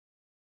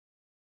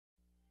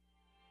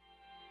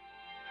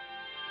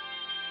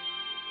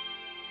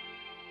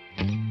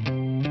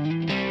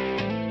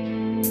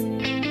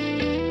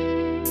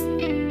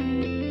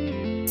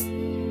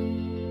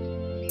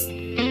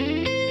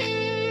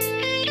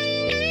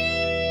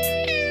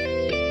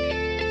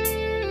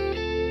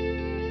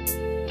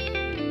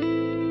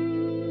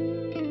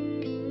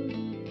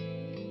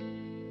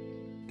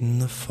in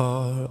the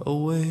far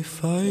away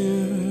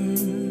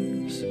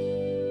fires,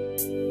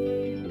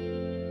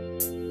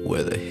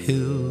 where the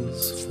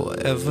hills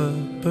forever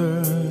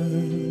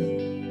burn,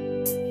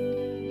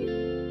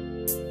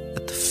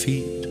 at the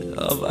feet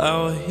of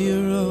our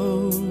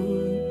heroes.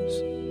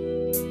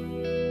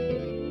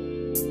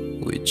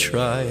 We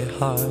try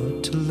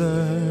hard to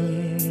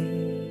learn,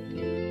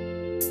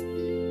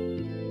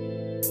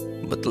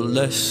 but the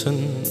lesson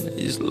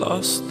is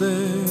lost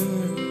there,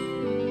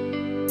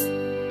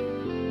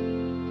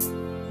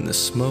 in the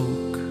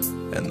smoke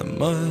and the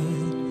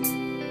mud,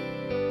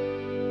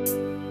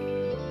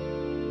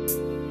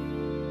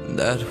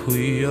 that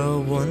we are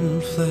one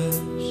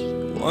flesh,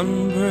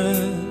 one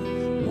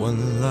breath,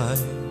 one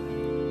life,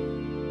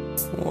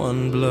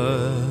 one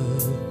blood.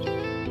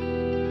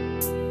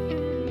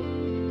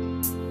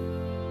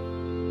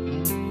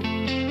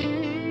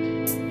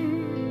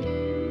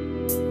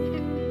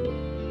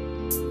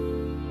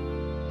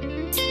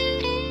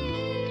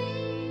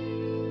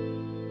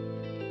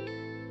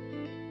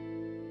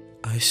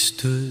 I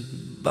stood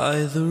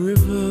by the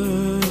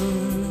river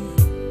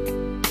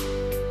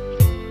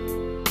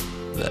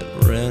that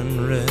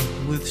ran red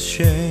with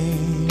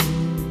shame.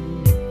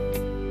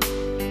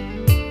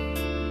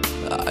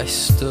 I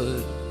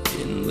stood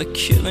in the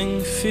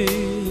killing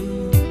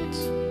fields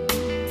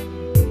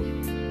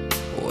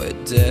where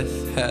death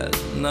had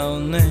no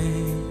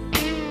name.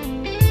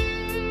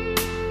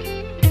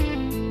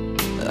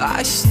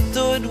 I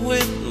stood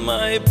with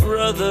my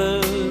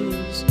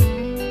brothers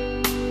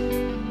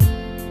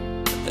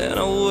and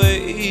a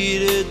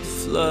weighted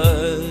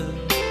flood,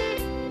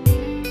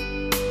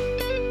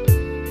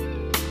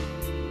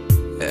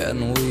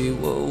 and we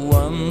were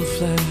one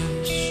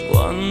flesh,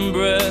 one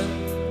breath,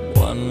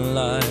 one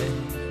life,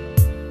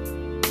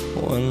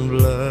 one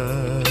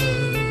blood.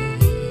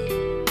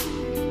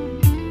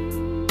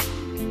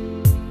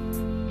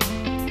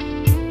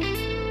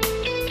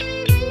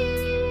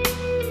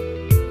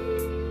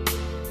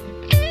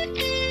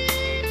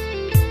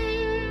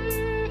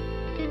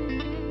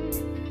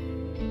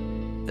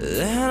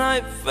 Then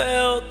I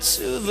fell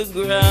to the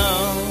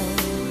ground,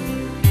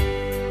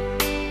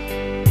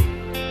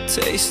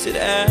 tasted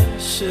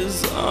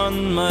ashes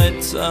on my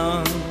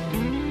tongue,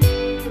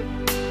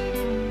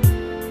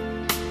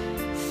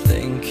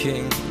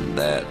 thinking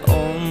that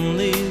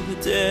only the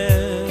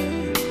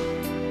dead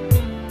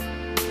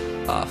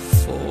are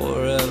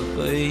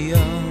forever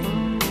young.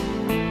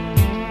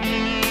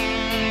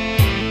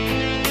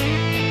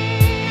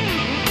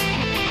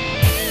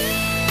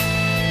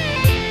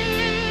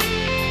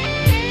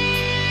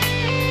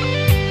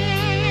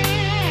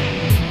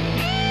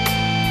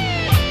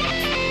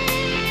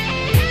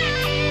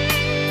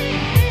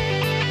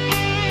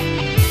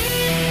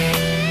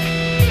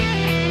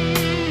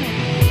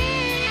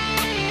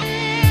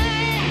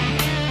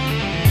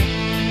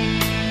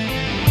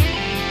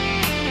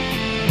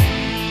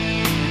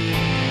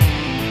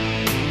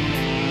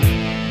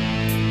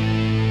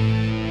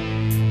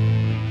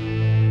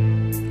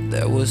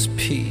 There was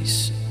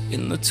peace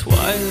in the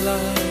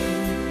twilight,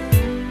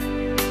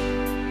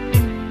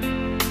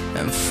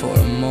 and for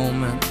a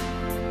moment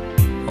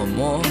or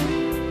more,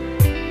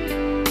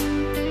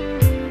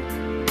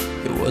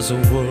 it was a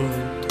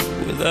world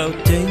without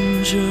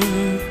danger,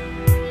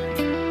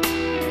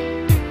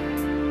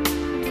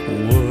 a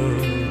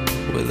world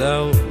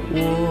without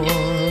war.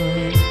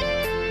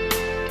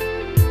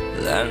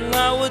 Then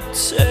I would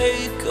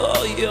take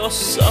all your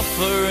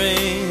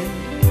suffering,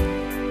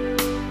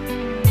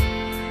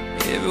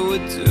 if it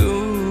would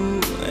do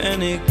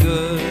any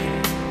good,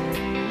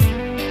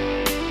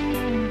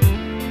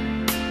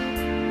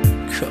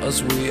 'cause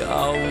we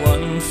are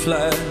one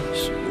flesh,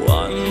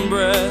 one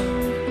breath,